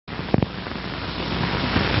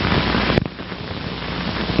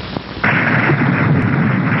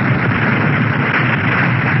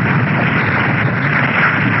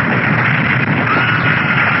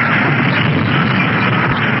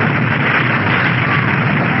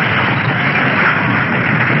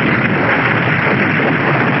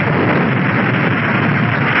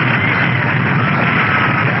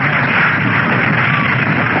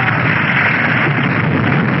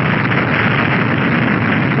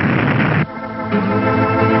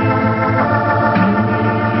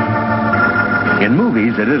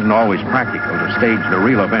it isn't always practical to stage the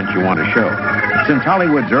real event you want to show. Since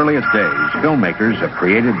Hollywood's earliest days, filmmakers have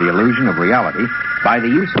created the illusion of reality by the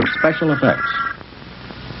use of special effects.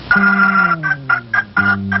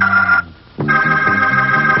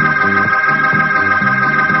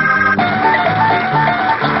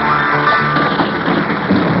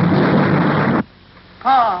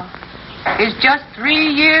 It's just 3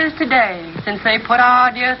 years today since they put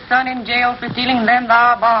our dear son in jail for stealing them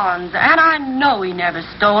thar bonds. And I know he never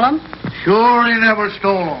stole them. Sure he never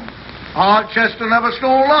stole them. Our Chester never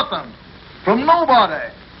stole nothing. From nobody.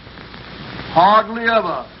 Hardly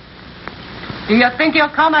ever. Do you think he'll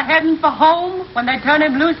come a-heading for home when they turn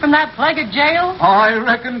him loose from that plague of jail? I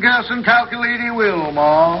reckon, guess, and calculate he will,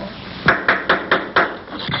 Ma.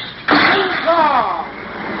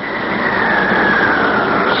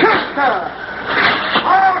 Chester!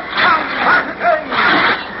 Our town back again!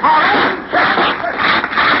 Our own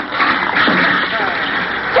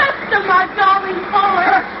Chester, my darling boy!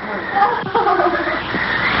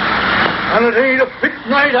 And it ain't a fit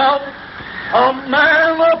night out. A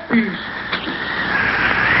man of peace.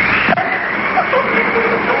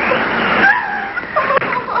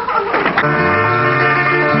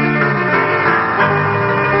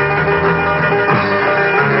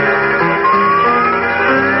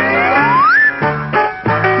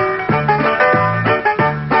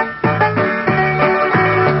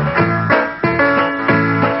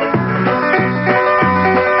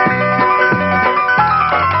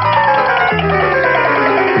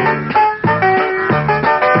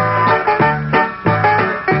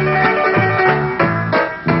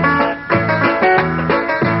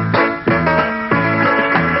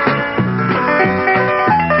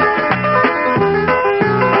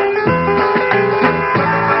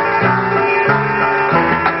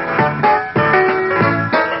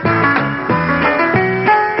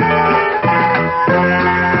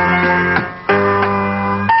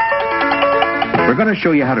 We're going to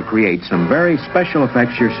show you how to create some very special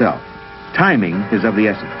effects yourself. Timing is of the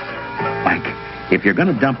essence. Like, if you're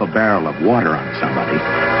going to dump a barrel of water on somebody,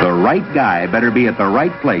 the right guy better be at the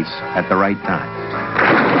right place at the right time.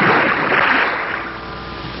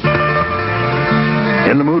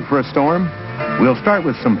 In the mood for a storm? We'll start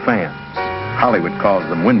with some fans. Hollywood calls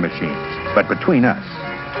them wind machines, but between us,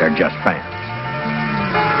 they're just fans.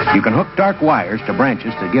 You can hook dark wires to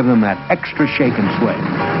branches to give them that extra shake and sway.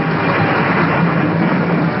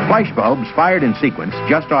 Flash bulbs fired in sequence,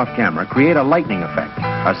 just off camera, create a lightning effect.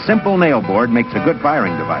 A simple nail board makes a good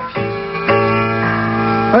firing device.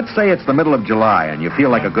 Let's say it's the middle of July and you feel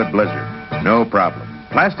like a good blizzard. No problem.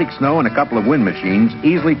 Plastic snow and a couple of wind machines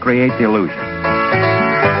easily create the illusion.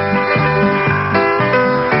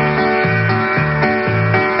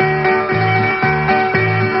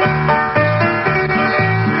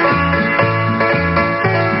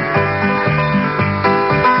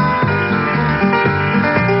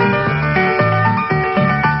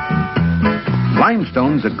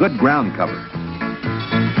 Limestone's a good ground cover.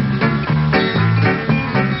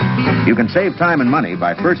 You can save time and money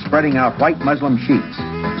by first spreading out white muslin sheets.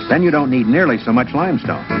 Then you don't need nearly so much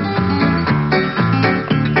limestone.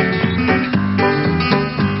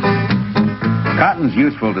 Cotton's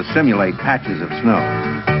useful to simulate patches of snow.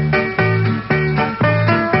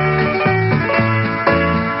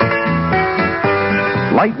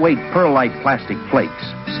 Lightweight pearlite plastic flakes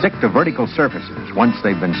stick to vertical surfaces once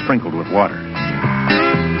they've been sprinkled with water.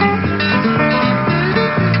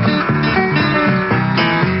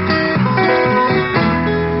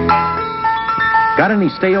 Got any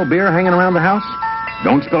stale beer hanging around the house?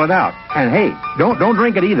 Don't spill it out. And hey, don't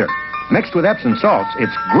drink it either. Mixed with Epsom salts,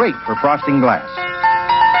 it's great for frosting glass.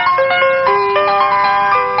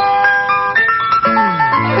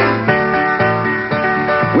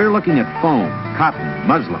 We're looking at foam, cotton,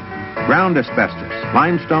 muslin, ground asbestos,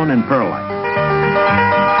 limestone, and perlite.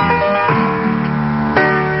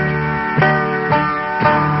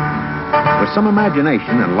 With some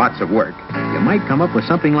imagination and lots of work, you might come up with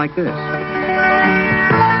something like this.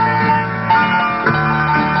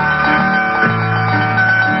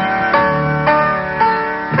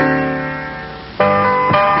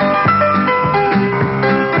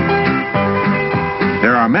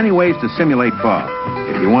 There are many ways to simulate fog.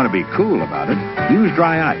 If you want to be cool about it, use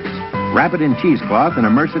dry ice. Wrap it in cheesecloth and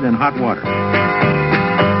immerse it in hot water.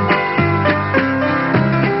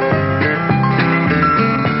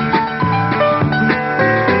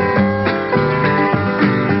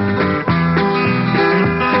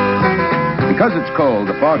 Because it's cold,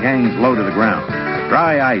 the fog hangs low to the ground.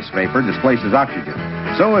 Dry ice vapor displaces oxygen.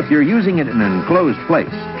 So if you're using it in an enclosed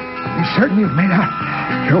place... You certainly have made out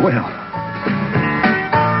your will.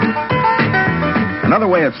 Another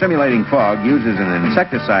way of simulating fog uses an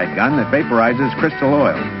insecticide gun that vaporizes crystal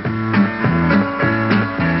oil.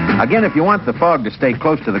 Again, if you want the fog to stay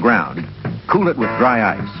close to the ground, cool it with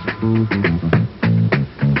dry ice.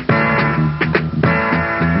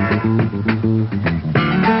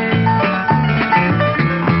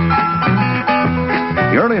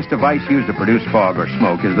 The earliest device used to produce fog or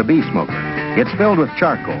smoke is the bee smoker. It's filled with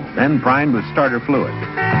charcoal, then primed with starter fluid.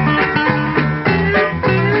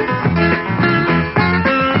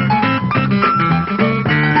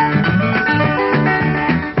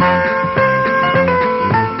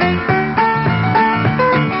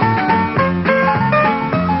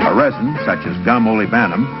 A resin, such as gum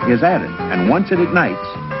olebanum, is added, and once it ignites,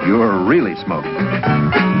 you're really smoking.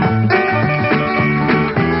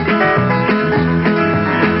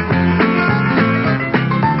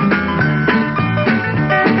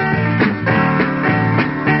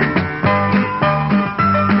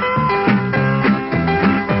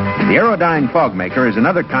 The Aerodyne fog maker is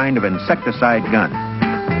another kind of insecticide gun.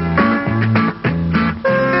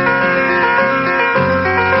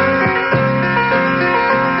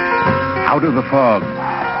 Out of the fog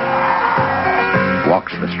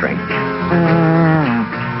walks the strange.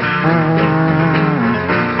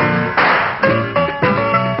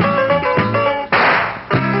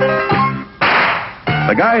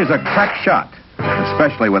 The guy is a crack shot,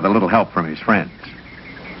 especially with a little help from his friends.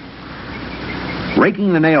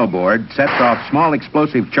 Raking the nail board sets off small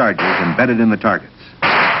explosive charges embedded in the targets.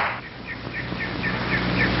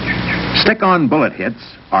 Stick-on bullet hits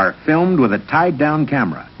are filmed with a tied-down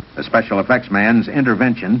camera. The special effects man's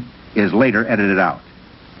intervention is later edited out.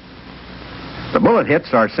 The bullet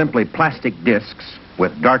hits are simply plastic discs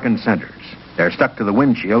with darkened centers. They're stuck to the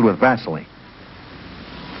windshield with Vaseline.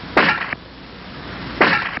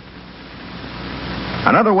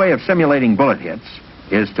 Another way of simulating bullet hits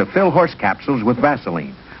is to fill horse capsules with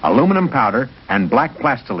Vaseline, aluminum powder, and black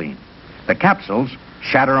plastiline. The capsules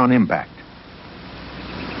shatter on impact.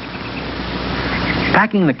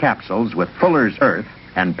 Packing the capsules with Fuller's earth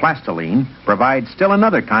and plastiline provides still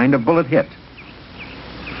another kind of bullet hit.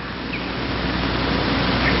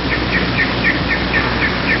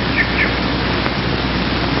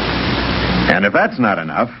 And if that's not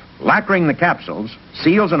enough, lacquering the capsules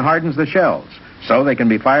seals and hardens the shells so they can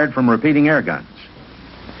be fired from repeating air guns.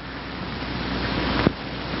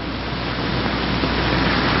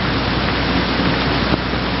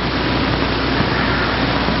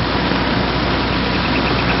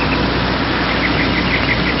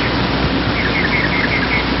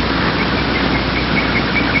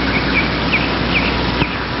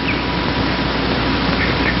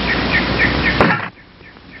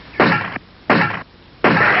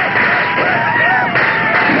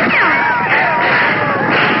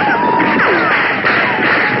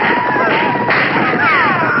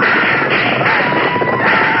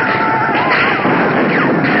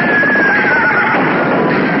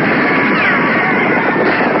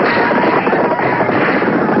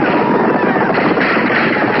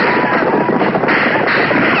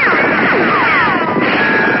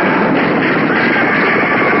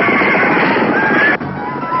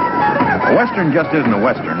 A Western just isn't a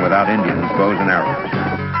Western without Indians, bows, and arrows.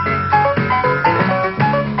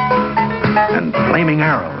 And flaming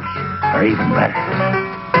arrows are even better.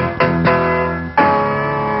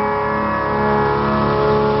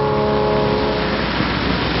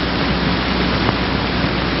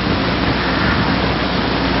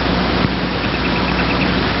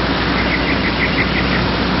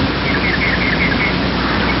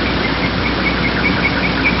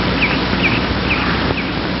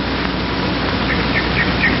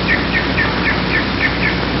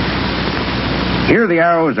 Here the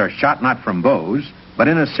arrows are shot not from bows, but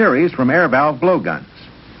in a series from air valve blowguns.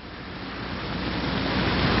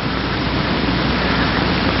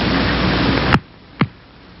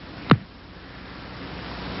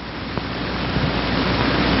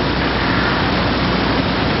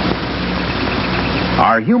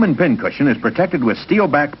 Our human pincushion is protected with steel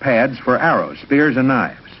back pads for arrows, spears, and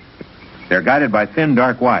knives. They're guided by thin,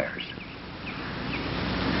 dark wires.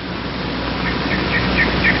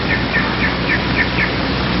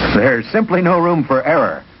 There's simply no room for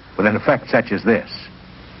error with an effect such as this.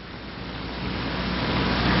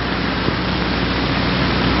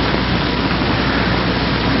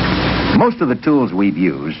 Most of the tools we've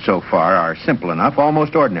used so far are simple enough,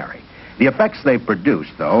 almost ordinary. The effects they've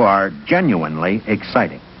produced, though, are genuinely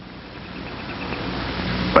exciting.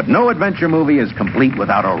 But no adventure movie is complete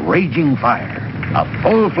without a raging fire, a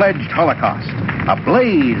full-fledged holocaust, a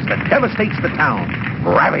blaze that devastates the town,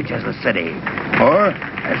 ravages the city, or,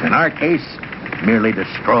 as in our case, merely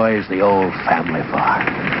destroys the old family farm.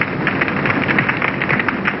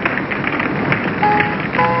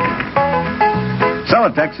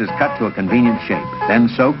 Celotex is cut to a convenient shape, then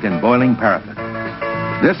soaked in boiling paraffin.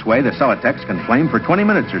 This way, the Celotex can flame for 20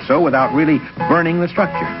 minutes or so without really burning the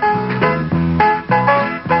structure.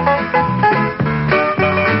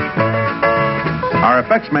 Our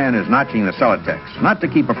effects man is notching the Celotex, not to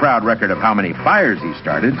keep a proud record of how many fires he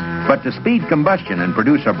started, but to speed combustion and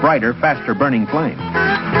produce a brighter, faster burning flame.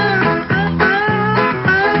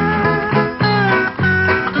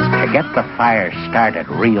 To get the fire started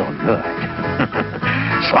real good,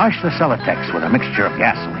 slosh the Celotex with a mixture of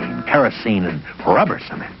gasoline, kerosene, and rubber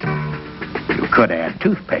cement. You could add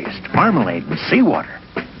toothpaste, marmalade, and seawater,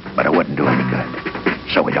 but it wouldn't do any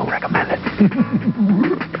good, so we don't recommend it.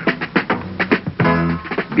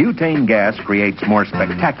 Butane gas creates more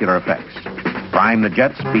spectacular effects. Prime the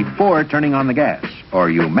jets before turning on the gas, or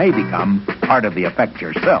you may become part of the effect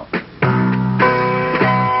yourself.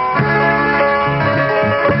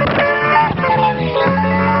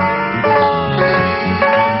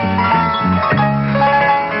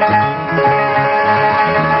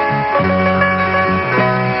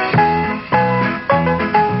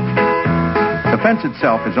 The fence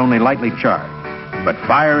itself is only lightly charred, but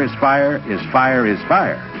fire is fire is fire is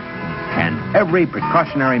fire, and every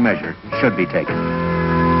precautionary measure should be taken.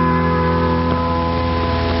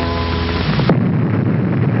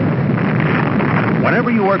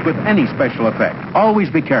 Whenever you work with any special effect, always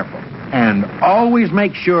be careful, and always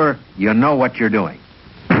make sure you know what you're doing.